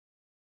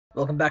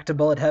Welcome back to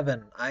Bullet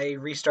Heaven. I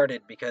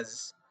restarted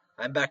because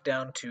I'm back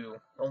down to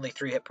only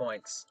 3 hit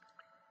points.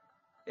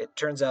 It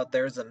turns out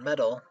there's a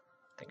medal.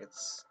 I think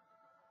it's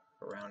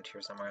around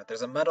here somewhere.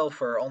 There's a medal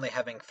for only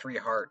having 3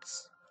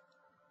 hearts.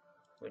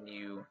 When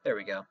you. There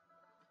we go.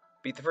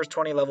 Beat the first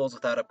 20 levels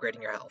without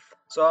upgrading your health.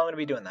 So I'm going to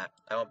be doing that.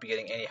 I won't be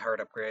getting any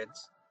heart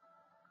upgrades.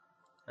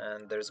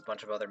 And there's a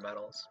bunch of other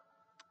medals.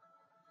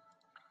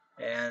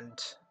 And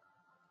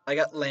I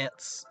got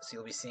Lance, so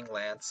you'll be seeing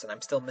Lance. And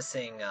I'm still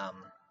missing,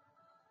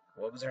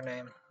 what was her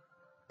name?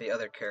 The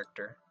other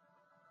character.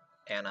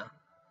 Anna.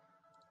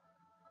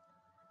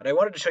 But I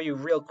wanted to show you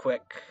real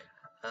quick,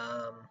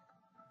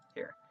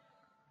 here,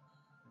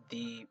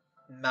 the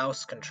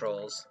mouse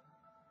controls.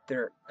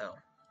 No,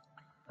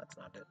 that's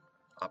not it.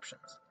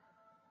 Options.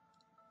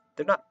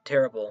 They're not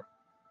terrible,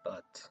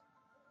 but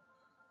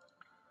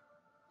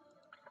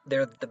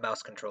they're the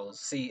mouse controls.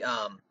 See,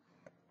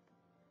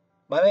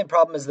 my main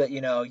problem is that,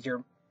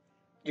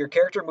 your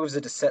character moves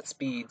at a set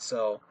speed,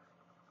 so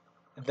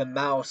the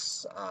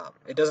mouse,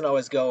 it doesn't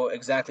always go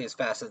exactly as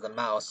fast as the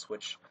mouse,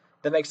 which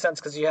that makes sense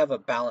because you have a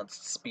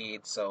balanced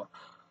speed, so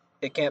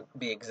it can't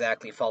be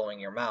exactly following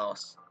your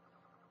mouse,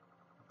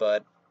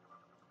 but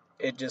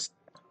it just,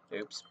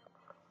 oops,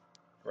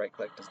 right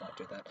click does not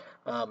do that.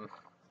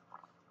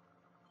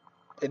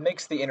 It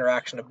makes the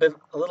interaction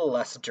a little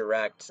less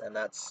direct, and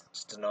that's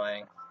just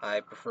annoying.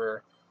 I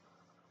prefer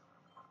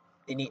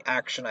any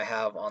action I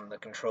have on the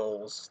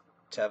controls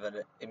to have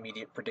an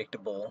immediate,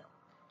 predictable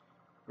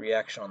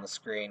reaction on the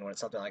screen when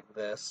it's something like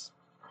this.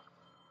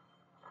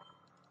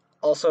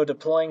 Also,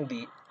 deploying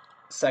the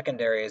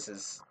secondaries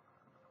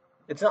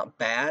it's not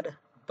bad,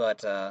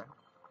 but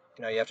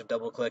you have to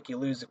double click. You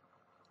lose a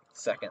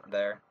second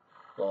there.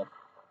 Well,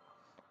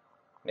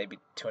 maybe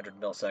 200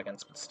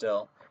 milliseconds, but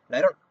still.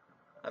 And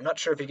I'm not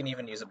sure if you can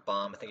even use a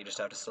bomb. I think you just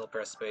have to still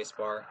press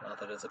spacebar. Not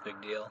that it's a big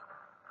deal.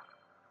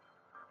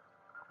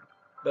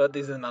 But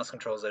these are the mouse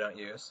controls I don't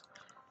use.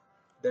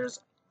 There's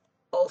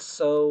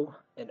also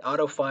an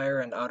auto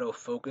fire and auto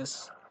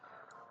focus.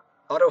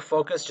 Auto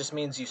focus just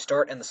means you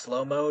start in the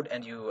slow mode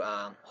and you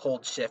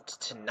hold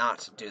shift to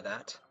not do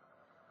that.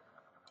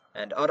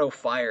 And auto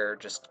fire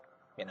just,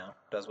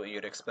 does what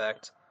you'd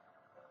expect.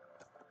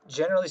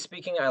 Generally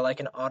speaking, I like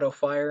an auto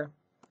fire,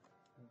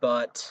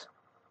 but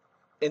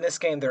in this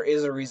game there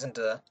is a reason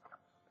to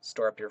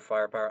store up your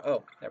firepower.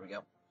 Oh, there we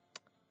go.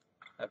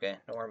 Okay,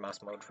 no more mouse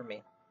mode for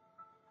me.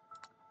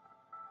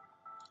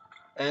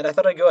 And I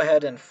thought I'd go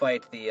ahead and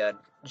fight the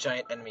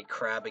giant enemy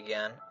crab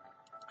again.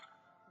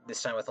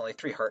 This time with only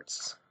 3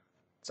 hearts.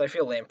 So I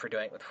feel lame for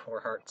doing it with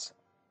 4 hearts.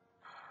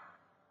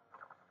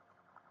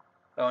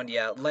 Oh, and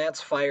yeah,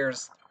 Lance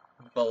fires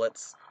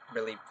bullets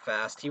really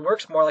fast. He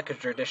works more like a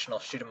traditional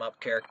shoot-'em-up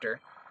character.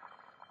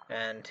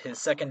 And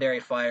his secondary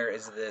fire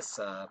is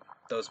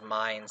those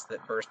mines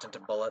that burst into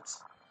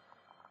bullets.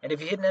 And if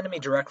you hit an enemy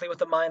directly with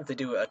the mines, they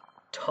do a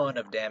ton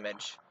of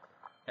damage.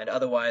 And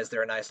otherwise,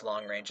 they're a nice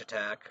long-range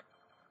attack.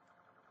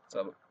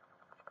 So,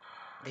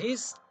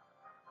 he's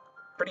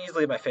pretty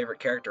easily my favorite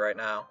character right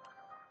now.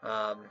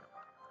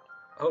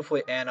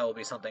 Hopefully Anna will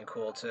be something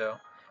cool, too.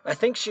 I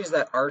think she's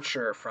that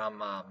archer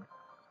from,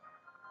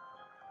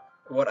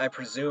 what I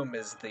presume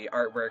is the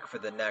artwork for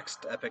the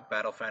next epic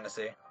battle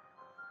fantasy.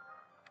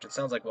 Which it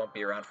sounds like won't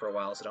be around for a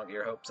while, so don't get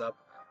your hopes up.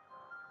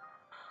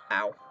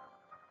 Ow.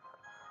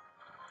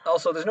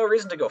 Also, there's no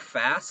reason to go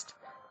fast.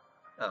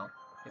 Oh,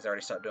 he's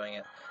already stopped doing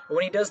it. But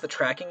when he does the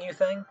tracking you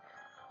thing,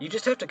 you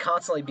just have to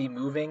constantly be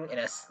moving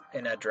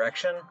in a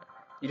direction.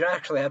 You don't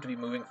actually have to be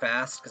moving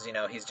fast, because,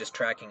 he's just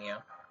tracking you.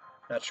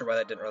 Not sure why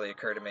that didn't really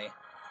occur to me.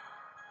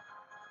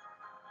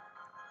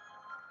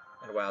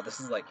 And wow, this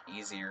is, like,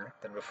 easier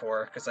than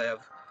before, because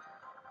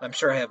I'm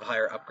sure I have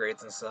higher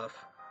upgrades and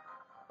stuff.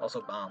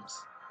 Also bombs.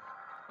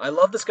 I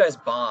love this guy's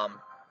bomb,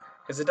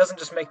 because it doesn't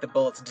just make the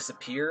bullets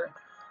disappear,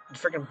 it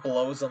freaking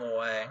blows them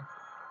away.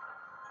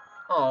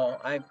 Oh,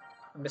 I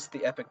missed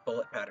the epic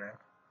bullet pattern.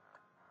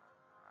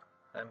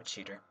 I'm a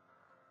cheater.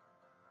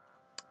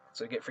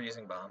 So I get for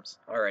using bombs.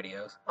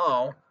 Alrighty-os.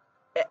 Oh,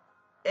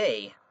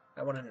 A.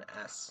 I wanted an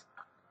S.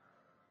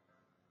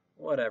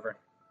 Whatever.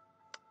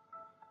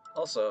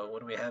 Also, what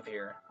do we have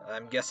here?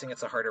 I'm guessing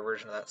it's a harder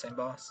version of that same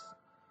boss.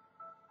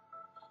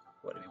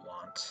 What do we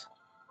want?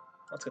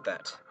 Let's get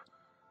that.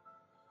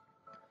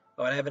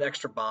 Oh, and I have an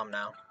extra bomb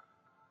now.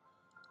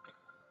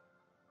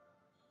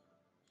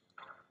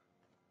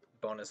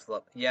 Bonus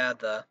level. Yeah,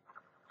 Do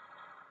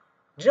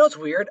you know what's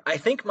weird? I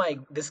think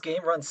this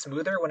game runs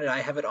smoother when I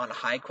have it on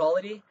high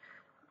quality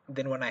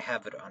than when I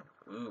have it on...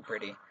 Ooh,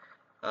 pretty.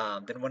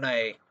 Than when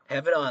I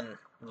have it on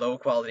low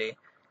quality.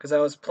 Because I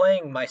was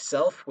playing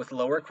myself with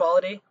lower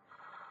quality,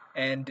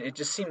 and it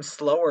just seemed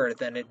slower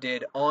than it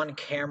did on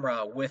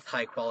camera with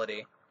high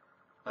quality.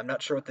 I'm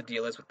not sure what the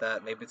deal is with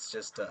that. Maybe it's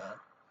just,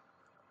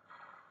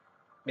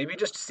 maybe it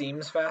just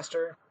seems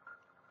faster.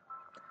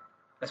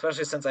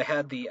 Especially since I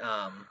had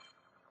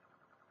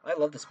I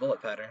love this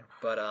bullet pattern,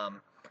 but,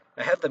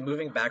 I had the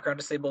moving background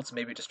disabled, so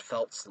maybe it just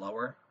felt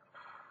slower.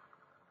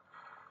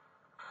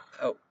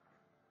 Oh,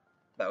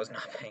 that was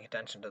not paying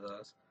attention to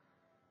those.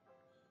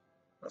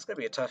 That's gonna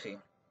be a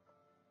toughie.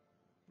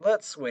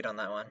 Let's wait on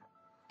that one.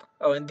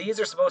 Oh, and these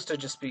are supposed to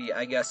just be,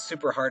 I guess,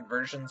 super hard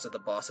versions of the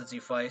bosses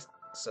you fight,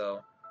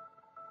 so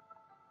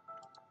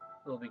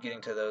we'll be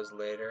getting to those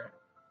later.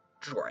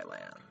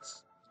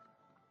 Drylands.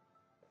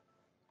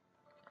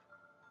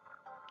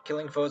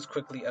 Killing foes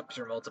quickly ups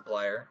your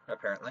multiplier,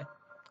 apparently.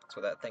 That's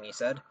what that thingy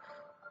said.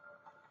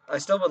 I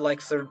still would like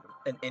sort of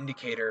an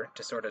indicator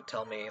to sort of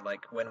tell me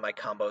like when my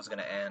combo is going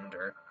to end,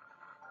 or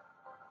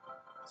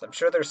so I'm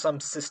sure there's some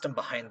system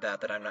behind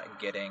that I'm not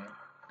getting.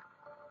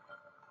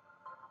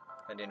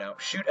 And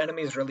shoot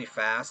enemies really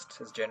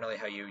fast is generally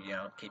how you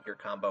keep your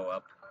combo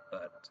up,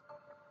 but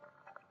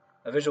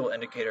a visual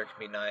indicator can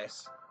be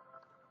nice.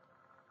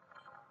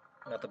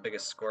 Not the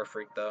biggest score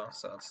freak though,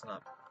 so it's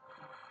not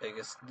the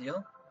biggest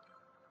deal.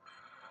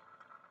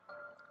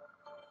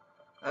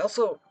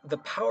 The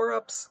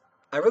power-ups,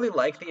 I really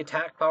like the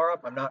attack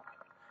power-up. I'm not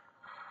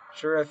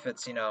sure if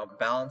it's,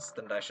 balanced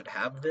and I should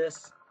have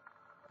this,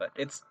 but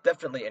it's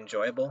definitely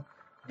enjoyable.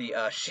 The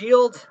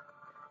shield,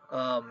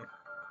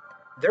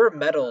 there are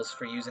medals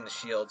for using the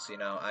shields,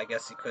 I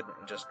guess you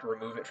couldn't just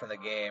remove it from the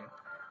game,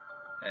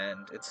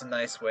 and it's a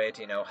nice way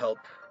to, help,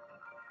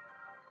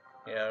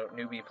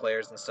 newbie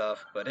players and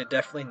stuff, but it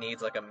definitely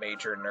needs, like, a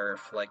major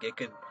nerf. Like, it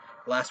could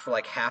last for,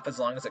 like, half as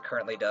long as it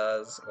currently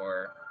does,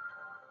 or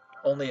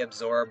only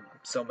absorb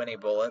so many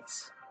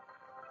bullets.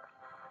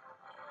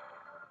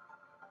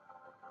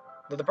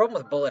 But the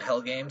problem with bullet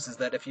hell games is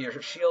that if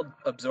your shield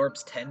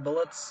absorbs 10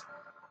 bullets,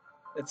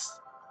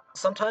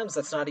 sometimes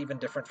that's not even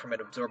different from it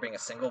absorbing a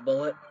single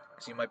bullet,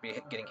 because you might be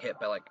getting hit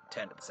by like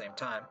 10 at the same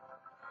time.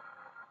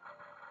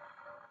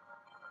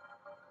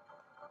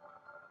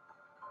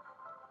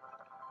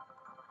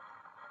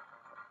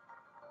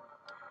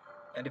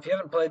 And if you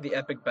haven't played the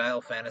epic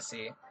battle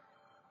fantasy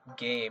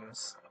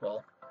games,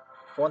 well,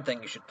 for one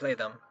thing, you should play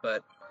them,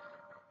 but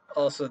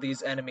also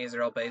these enemies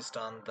are all based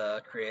on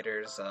the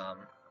creators'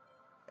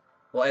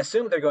 well, I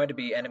assume they're going to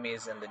be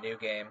enemies in the new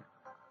game,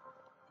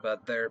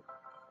 but they're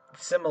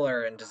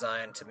similar in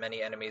design to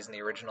many enemies in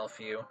the original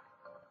few.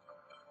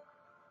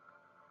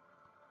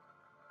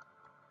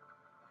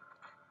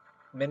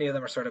 Many of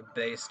them are sort of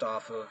based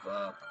off of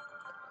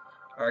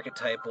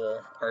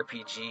archetypal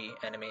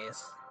RPG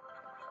enemies.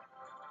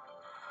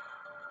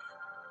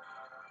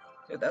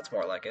 Dude, that's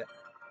more like it.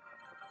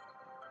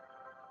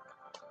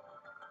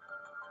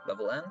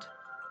 Level end?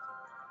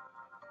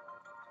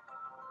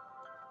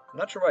 I'm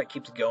not sure why it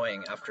keeps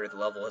going after the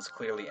level has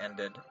clearly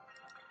ended.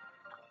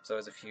 So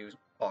there's a few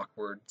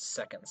awkward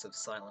seconds of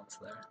silence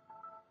there.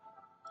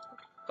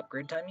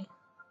 Upgrade timey?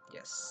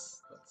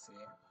 Yes. Let's see.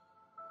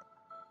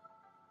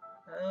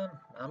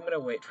 I'm gonna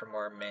wait for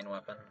more main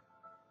weapon.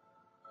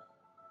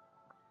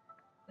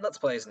 Let's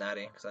play as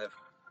Natty, because I've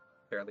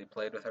barely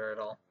played with her at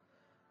all.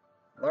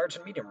 Large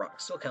and medium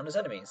rocks still count as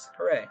enemies.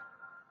 Hooray.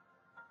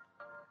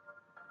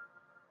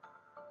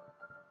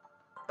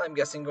 I'm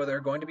guessing there are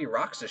going to be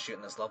rocks to shoot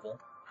in this level.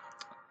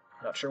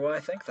 Not sure why I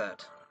think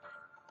that.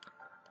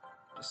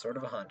 Just sort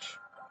of a hunch.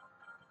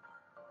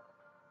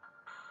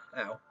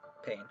 Ow.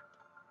 Pain.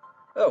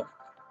 Oh.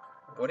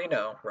 What do you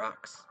know?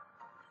 Rocks.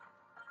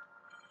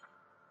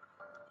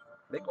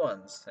 Big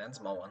ones and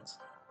small ones.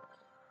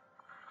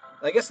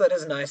 I guess that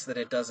is nice that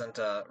it doesn't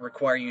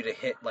require you to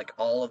hit like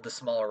all of the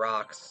small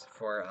rocks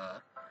for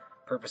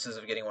purposes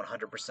of getting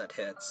 100%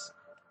 hits.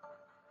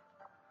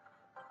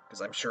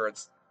 Because I'm sure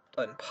it's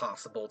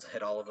impossible to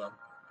hit all of them.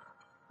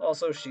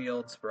 Also,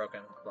 shields broken,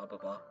 blah blah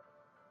blah.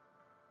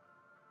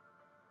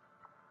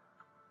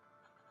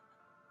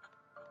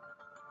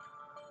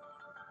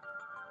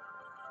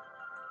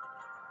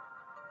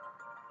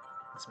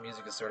 This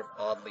music is sort of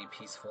oddly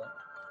peaceful.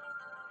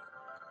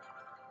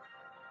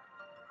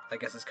 I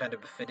guess it's kind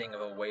of befitting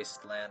of a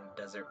wasteland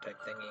desert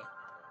type thingy.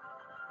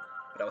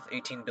 But with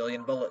 18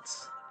 billion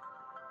bullets.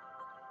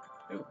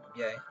 Ooh,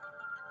 yay.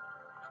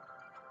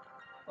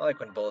 I like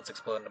when bullets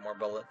explode into more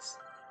bullets.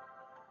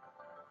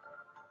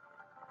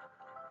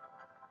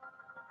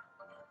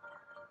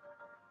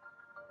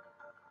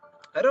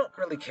 I don't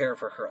really care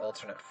for her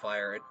alternate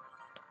fire.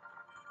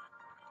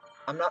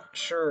 I'm not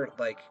sure,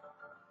 like,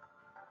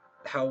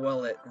 how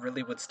well it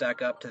really would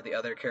stack up to the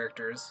other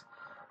characters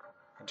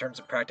in terms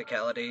of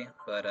practicality,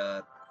 but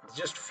it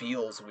just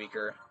feels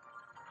weaker.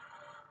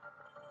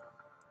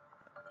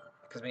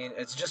 Because, I mean,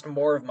 it's just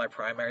more of my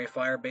primary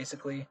fire,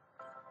 basically,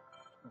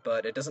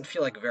 but it doesn't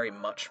feel like very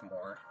much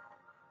more.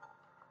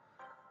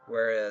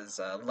 Whereas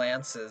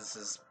Lance's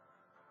is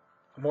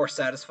more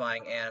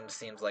satisfying and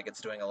seems like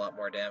it's doing a lot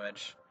more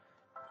damage.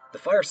 The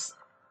fire's...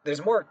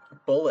 There's more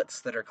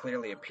bullets that are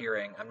clearly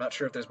appearing. I'm not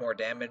sure if there's more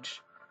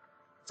damage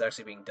that's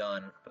actually being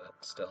done, but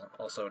still.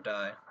 Also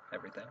die.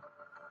 Everything.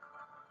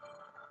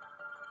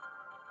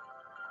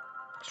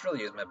 I should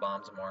really use my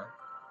bombs more.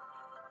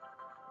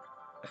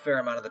 A fair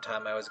amount of the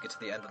time I always get to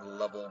the end of the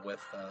level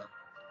with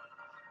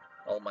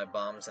all my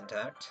bombs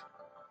intact.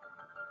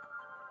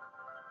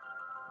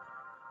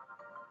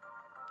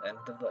 And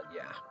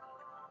yeah.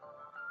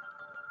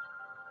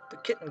 The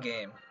kitten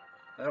game.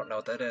 I don't know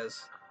what that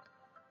is.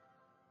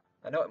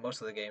 I know what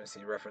most of the games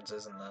he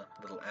references in the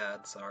little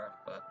ads are,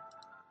 but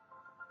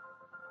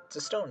it's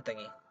a stone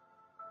thingy.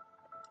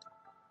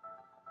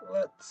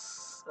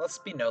 Let's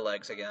be no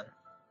legs again.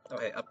 Oh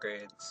hey,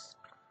 upgrades.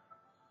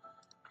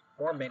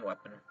 More main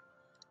weapon.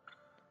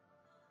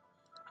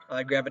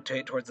 I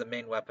gravitate towards the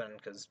main weapon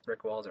because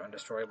brick walls are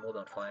undestroyable,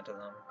 don't fly into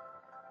them.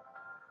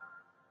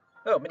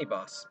 Oh, mini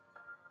boss.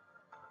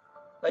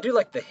 I do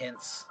like the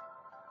hints.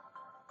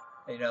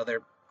 You know,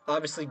 they're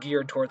obviously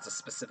geared towards a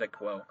specific,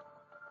 whoa.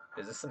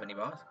 Is this the mini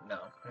boss? No.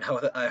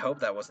 No, I hope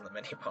that wasn't the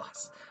mini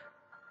boss.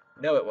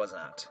 No, it was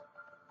not.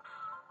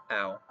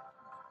 Ow.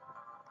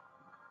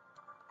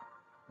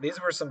 These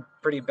were some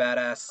pretty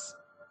badass,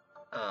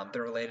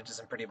 they're related to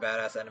some pretty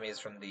badass enemies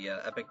from the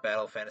Epic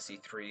Battle Fantasy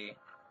 3.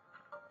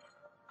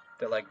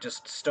 They're like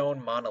just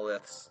stone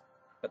monoliths,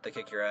 but they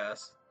kick your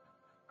ass.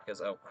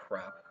 Because, oh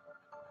crap.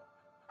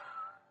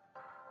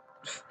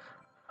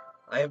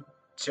 I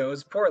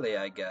chose poorly,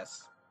 I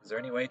guess. Is there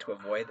any way to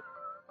avoid...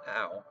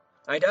 Ow.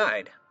 I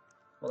died!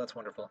 Well, that's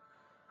wonderful.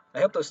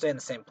 I hope those stay in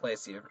the same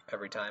place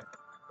every time.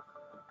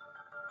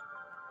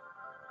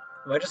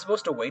 Am I just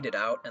supposed to wait it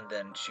out and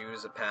then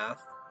choose a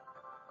path?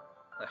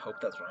 I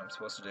hope that's what I'm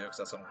supposed to do, because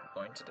that's what I'm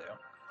going to do.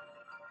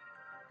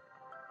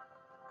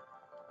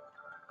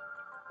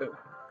 Ooh.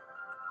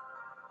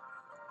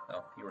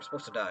 Oh, you were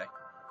supposed to die.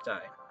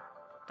 Die.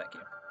 Thank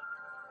you.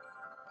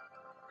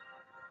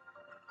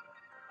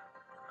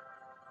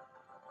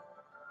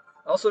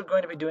 Also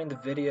going to be doing the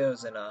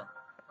videos in a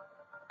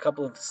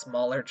couple of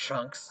smaller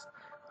chunks.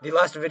 The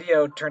last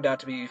video turned out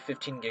to be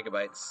 15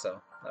 gigabytes,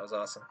 so that was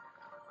awesome.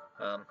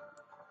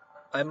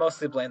 I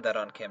mostly blame that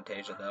on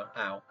Camtasia, though.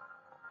 Ow.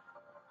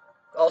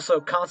 Also,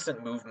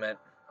 constant movement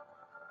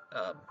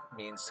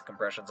means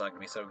compression's not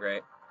going to be so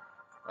great.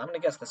 I'm going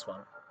to guess this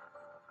one.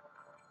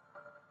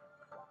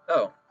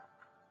 Oh.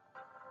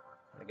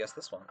 I'm going to guess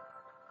this one.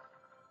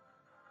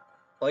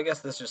 Well, I guess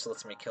this just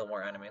lets me kill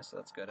more enemies, so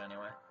that's good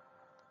anyway.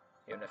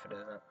 Even if it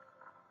isn't.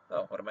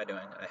 Oh, what am I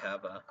doing? I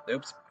have,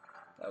 oops.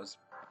 That was...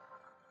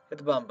 Hit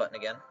the bomb button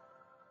again.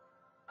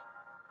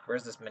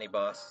 Where's this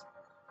mini-boss?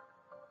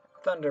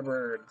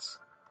 Thunderbirds.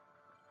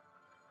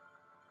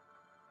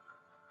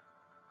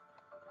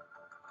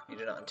 You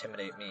do not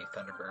intimidate me,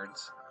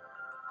 Thunderbirds.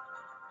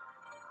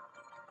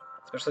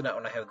 Especially not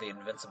when I have the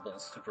invincible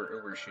super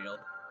uber shield.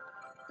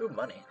 Ooh,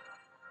 money.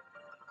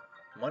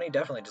 Money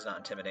definitely does not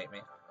intimidate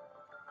me.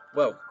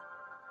 Whoa.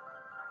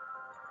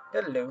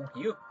 Hello.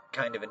 You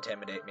kind of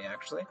intimidate me,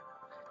 actually.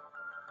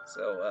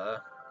 So,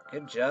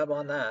 good job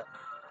on that.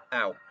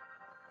 Ow.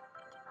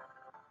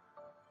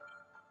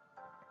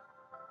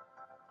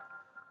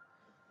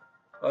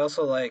 I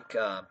also like,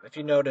 if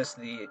you notice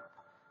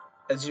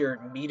as your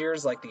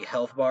meters, like the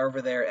health bar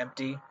over there,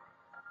 empty,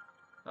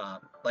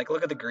 like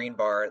look at the green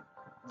bar, it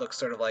looks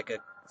sort of like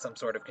some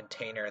sort of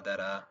container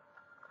that,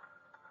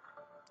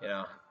 you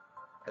know,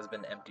 has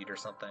been emptied or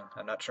something.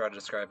 I'm not sure how to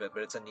describe it,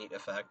 but it's a neat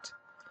effect.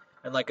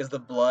 And like as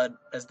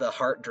the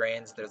heart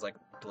drains, there's like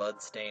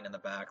blood stain in the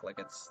back, like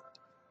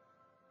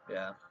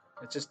yeah,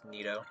 it's just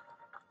neato.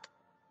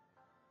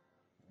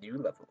 New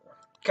level.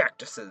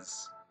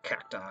 Cactuses.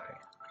 Cacti.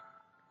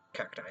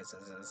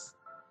 Cactises.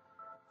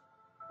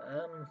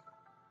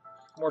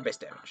 More base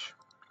damage.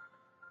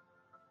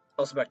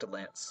 Also back to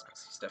Lance.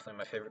 He's definitely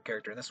my favorite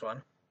character in this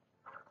one.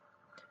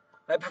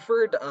 I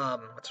preferred,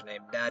 what's her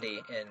name?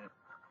 Natty in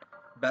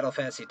Battle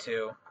Fantasy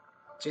 2.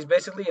 She's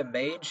basically a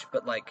mage,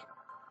 but like,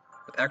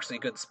 with actually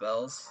good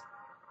spells.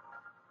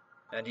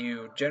 And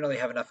you generally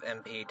have enough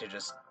MP to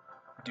just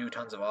do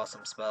tons of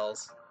awesome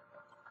spells.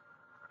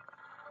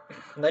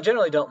 And I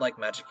generally don't like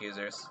magic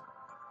users.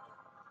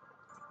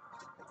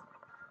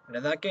 And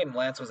in that game,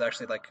 Lance was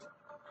actually like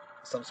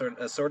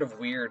a sort of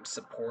weird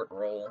support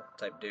role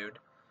type dude.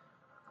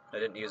 I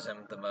didn't use him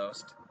the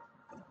most.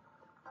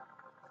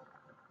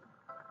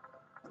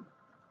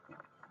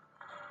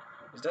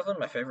 He's definitely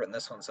my favorite in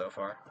this one so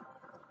far.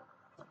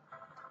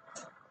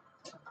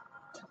 You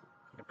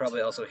can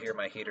probably also hear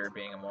my heater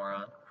being a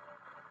moron.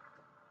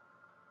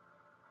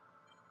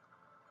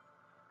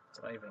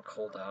 It's not even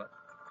cold out.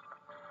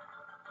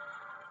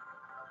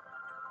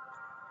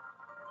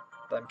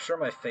 I'm sure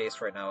my face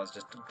right now is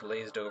just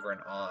glazed over in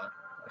awe.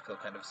 I feel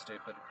kind of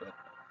stupid, but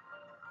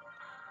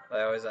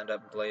I always end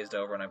up glazed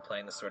over when I'm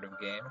playing this sort of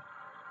game.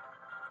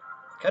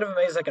 Kind of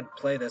amazed I can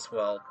play this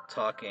while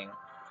talking.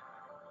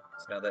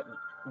 So that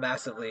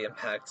massively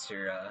impacts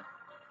your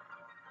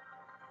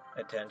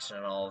attention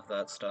and all of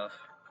that stuff.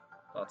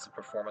 Lots of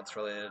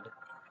performance-related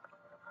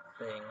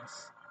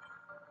things.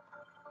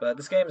 But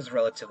this game is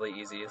relatively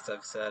easy, as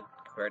I've said,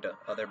 compared to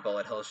other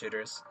bullet hell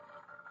shooters.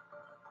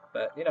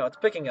 But, you know, it's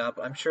picking up.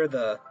 I'm sure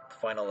the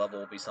final level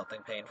will be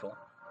something painful.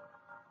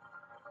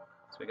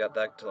 So we got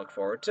that to look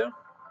forward to.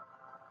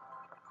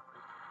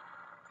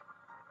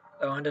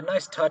 Oh, and a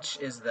nice touch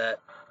is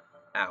that...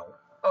 Ow.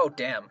 Oh,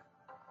 damn.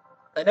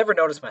 I never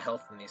notice my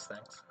health in these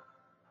things.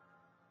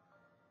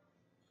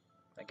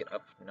 I get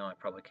up? No, I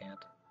probably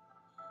can't.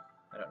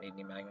 I don't need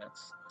any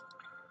magnets.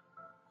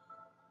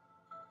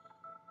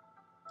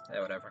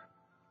 Yeah, whatever.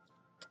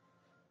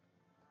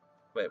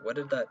 Wait, what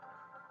did that...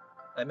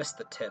 I missed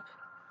the tip.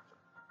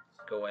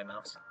 Go away,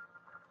 mouse.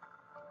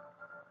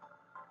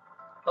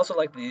 Also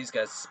like these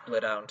guys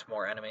split out into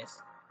more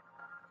enemies.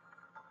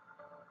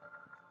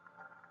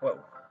 Whoa.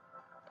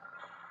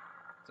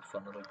 It's a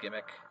fun little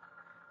gimmick.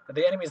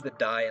 The enemies that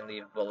die and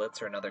leave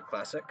bullets are another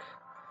classic.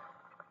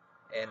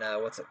 And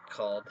what's it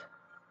called?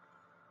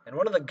 In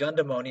one of the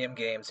Gundamonium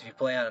games, if you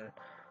play on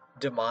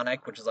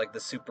Demonic, which is like the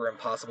super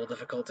impossible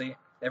difficulty,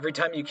 every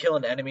time you kill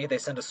an enemy, they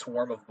send a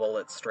swarm of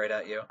bullets straight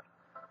at you.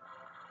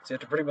 So you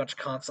have to pretty much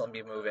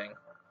constantly be moving.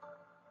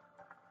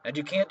 And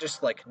you can't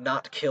just, like,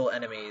 not kill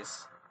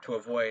enemies to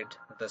avoid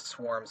the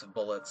swarms of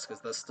bullets,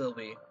 because they'll still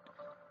be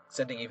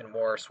sending even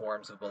more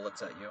swarms of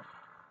bullets at you.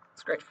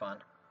 It's great fun.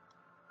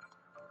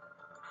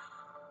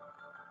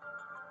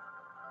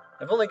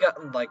 I've only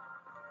gotten, like,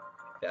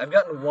 I've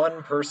gotten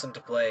one person to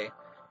play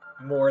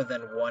more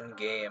than one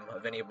game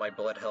of any of my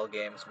bullet hell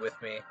games with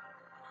me.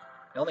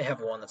 I only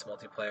have one that's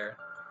multiplayer.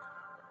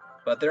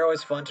 But they're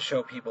always fun to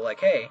show people, like,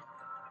 hey,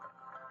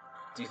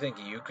 do you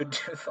think you could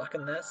do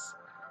fucking this?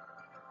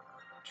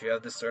 Do you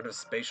have this sort of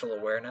spatial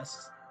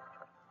awareness?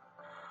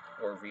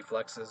 Or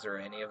reflexes, or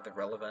any of the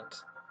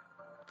relevant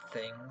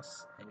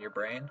things in your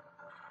brain?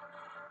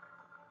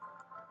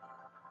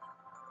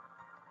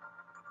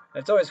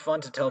 It's always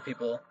fun to tell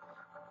people,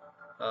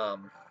 because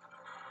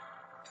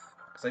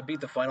I beat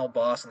the final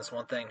boss in this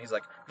one thing, he's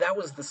like, that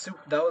was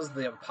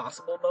the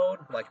impossible mode?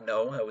 I'm like,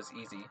 no, that was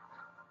easy.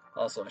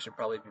 Also, I should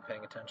probably be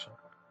paying attention.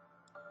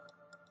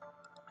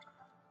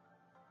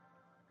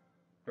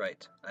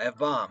 Right, I have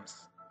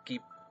bombs.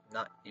 Keep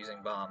not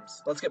using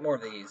bombs. Let's get more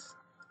of these.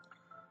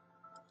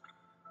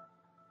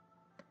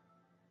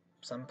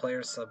 Some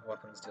players'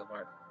 sub-weapons deal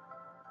more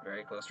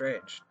very close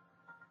range.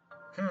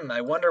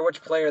 I wonder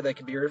which player they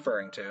could be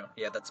referring to.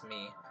 Yeah, that's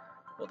me.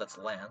 Well, that's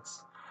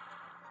Lance.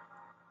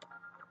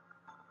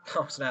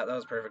 Oh snap, that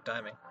was perfect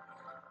timing.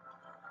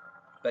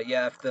 But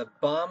yeah, if the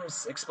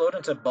bombs explode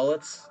into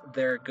bullets,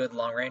 they're good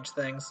long-range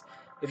things.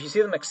 If you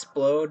see them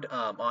explode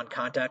on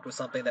contact with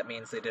something, that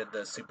means they did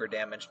the super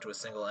damage to a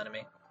single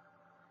enemy.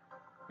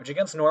 Which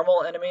against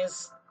normal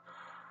enemies,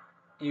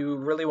 you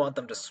really want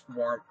them to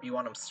swarm, you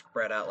want them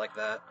spread out like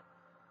that.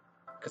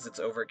 Because it's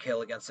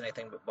overkill against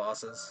anything but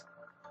bosses.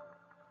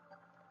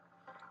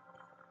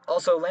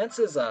 Also,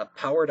 Lance's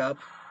powered up,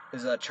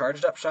 his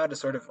charged up shot is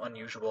sort of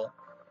unusual.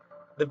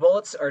 The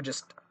bullets are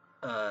just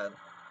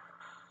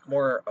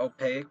more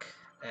opaque,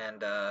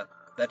 and that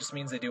just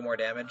means they do more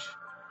damage.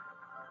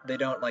 They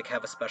don't like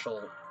have a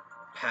special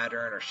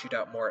pattern or shoot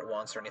out more at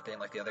once or anything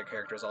like the other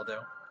characters all do.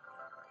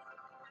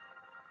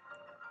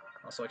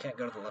 Also, I can't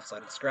go to the left side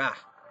of the scrap.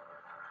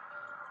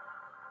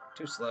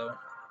 Too slow.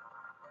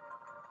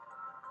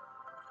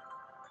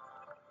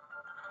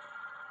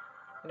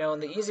 You know, in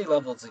the easy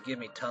levels, they give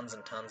me tons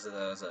and tons of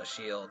those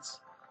shields.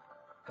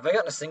 Have I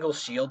gotten a single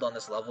shield on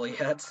this level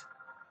yet?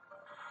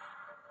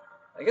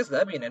 I guess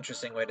that'd be an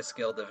interesting way to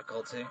scale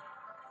difficulty.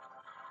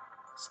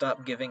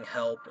 Stop giving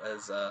help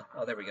as, oh,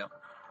 there we go.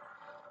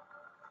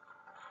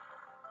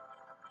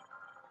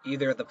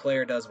 Either the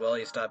player does well,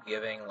 you stop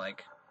giving,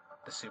 like,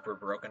 the super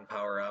broken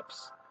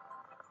power-ups,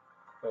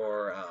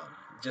 or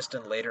just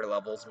in later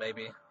levels,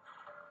 maybe,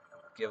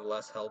 give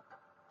less help.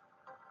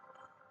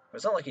 But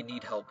it's not like you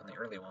need help in the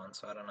early ones,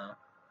 so I don't know.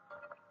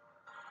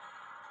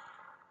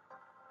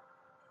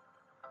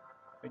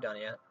 We done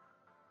yet?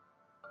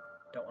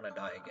 Don't want to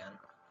die again.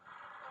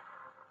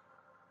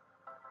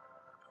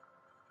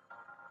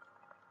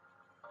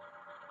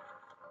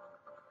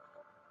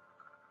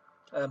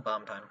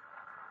 Bomb time.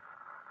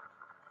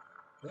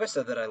 Have I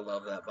said that I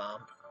love that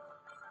bomb?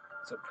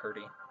 It's so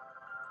pretty.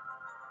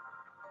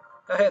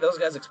 Oh hey, those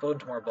guys explode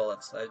into more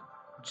bullets.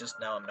 Just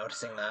now I'm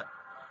noticing that.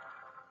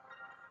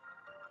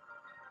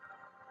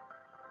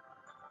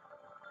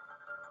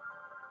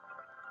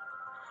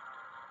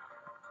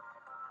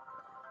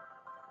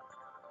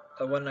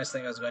 One nice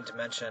thing I was going to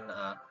mention,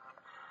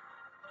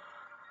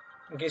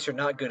 in case you're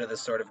not good at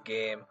this sort of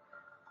game,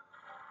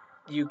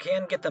 you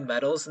can get the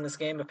medals in this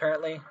game,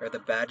 apparently, or the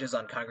badges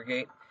on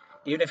Congregate,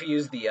 even if you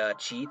use the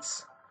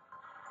cheats.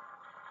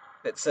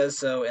 It says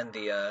so in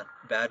the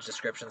badge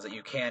descriptions that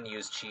you can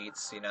use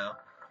cheats, you know.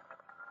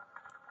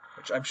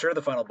 Which I'm sure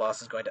the final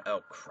boss is going to...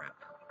 Oh, crap.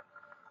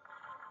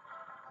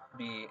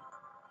 Be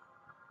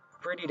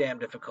pretty damn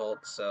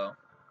difficult, so...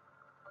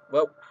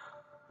 Whoa.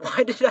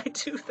 Why did I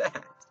do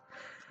that?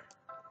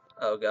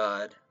 Oh,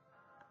 God.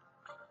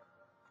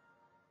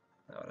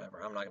 Oh,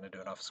 whatever. I'm not going to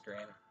do it off screen.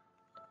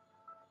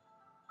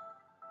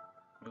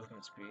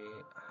 Movement speed.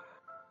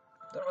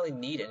 Don't really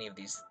need any of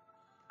these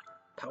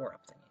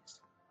power-up thingies.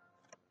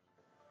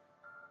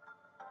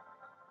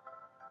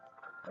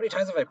 How many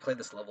times have I played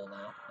this level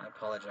now? I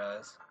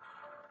apologize.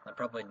 I'm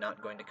probably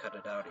not going to cut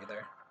it out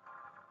either.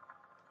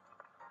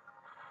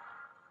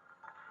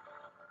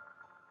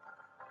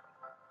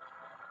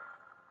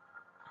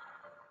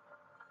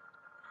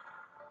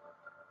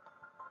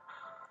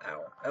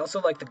 Ow. I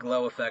also like the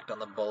glow effect on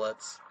the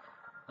bullets,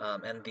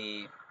 and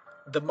the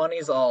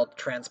money's all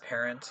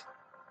transparent,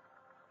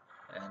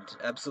 and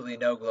absolutely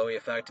no glowy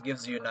effect. It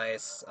gives you a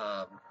nice,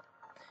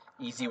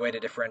 easy way to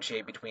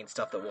differentiate between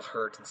stuff that will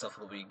hurt and stuff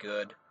that will be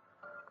good.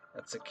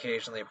 That's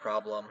occasionally a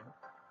problem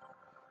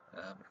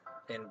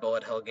in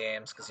bullet hell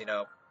games, because,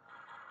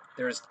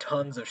 there's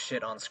tons of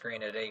shit on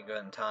screen at any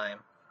given time.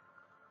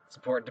 It's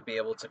important to be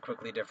able to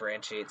quickly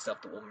differentiate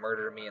stuff that will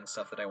murder me and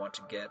stuff that I want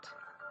to get.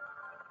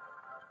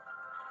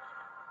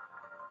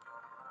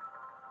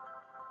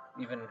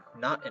 Even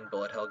not in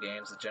bullet hell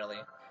games, it's generally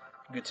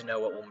good to know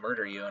what will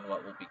murder you and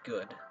what will be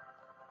good.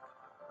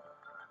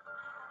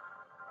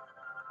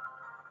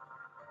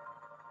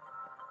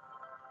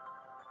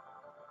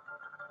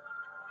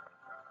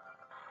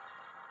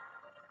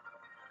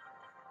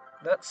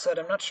 That said,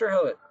 I'm not sure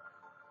how it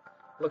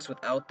looks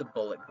without the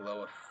bullet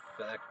glow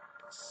effect.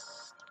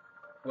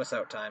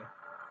 Without time.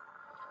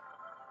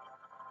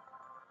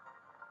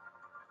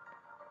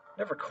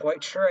 Never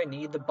quite sure I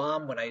need the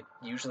bomb when I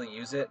usually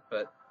use it,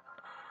 but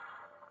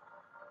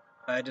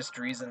I just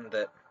reason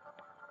that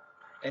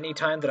any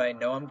time that I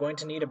know I'm going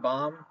to need a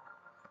bomb,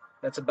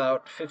 that's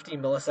about 50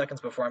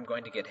 milliseconds before I'm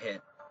going to get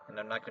hit, and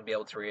I'm not going to be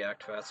able to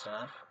react fast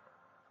enough.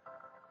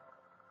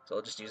 So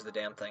I'll just use the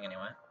damn thing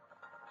anyway.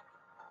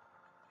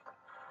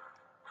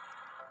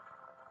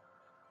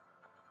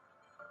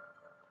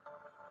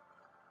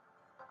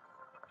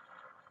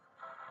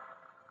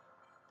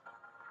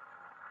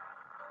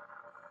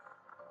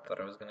 Thought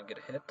I was going to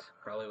get hit.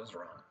 Probably was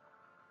wrong.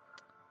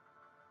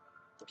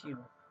 Pew.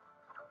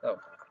 Oh.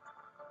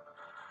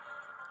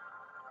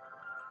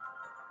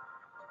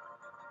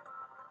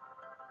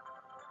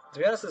 To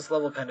be honest, this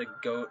level kind of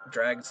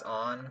drags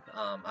on.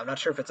 I'm not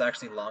sure if it's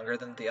actually longer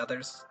than the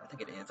others. I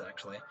think it is,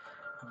 actually.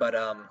 But,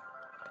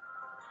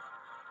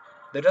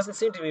 there doesn't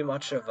seem to be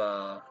much of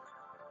a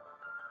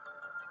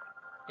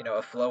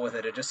flow with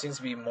it. It just seems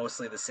to be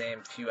mostly the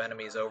same few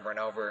enemies over and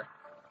over.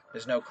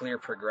 There's no clear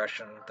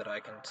progression that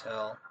I can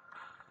tell.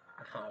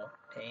 Oh,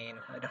 pain.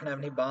 I don't have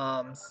any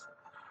bombs.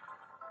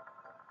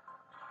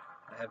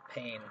 I have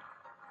pain.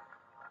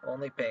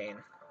 Only pain.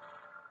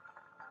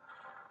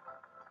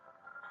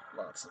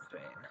 Lots of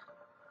pain.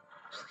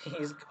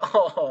 Please.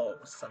 Oh,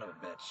 son of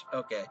a bitch.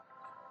 Okay.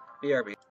 BRB.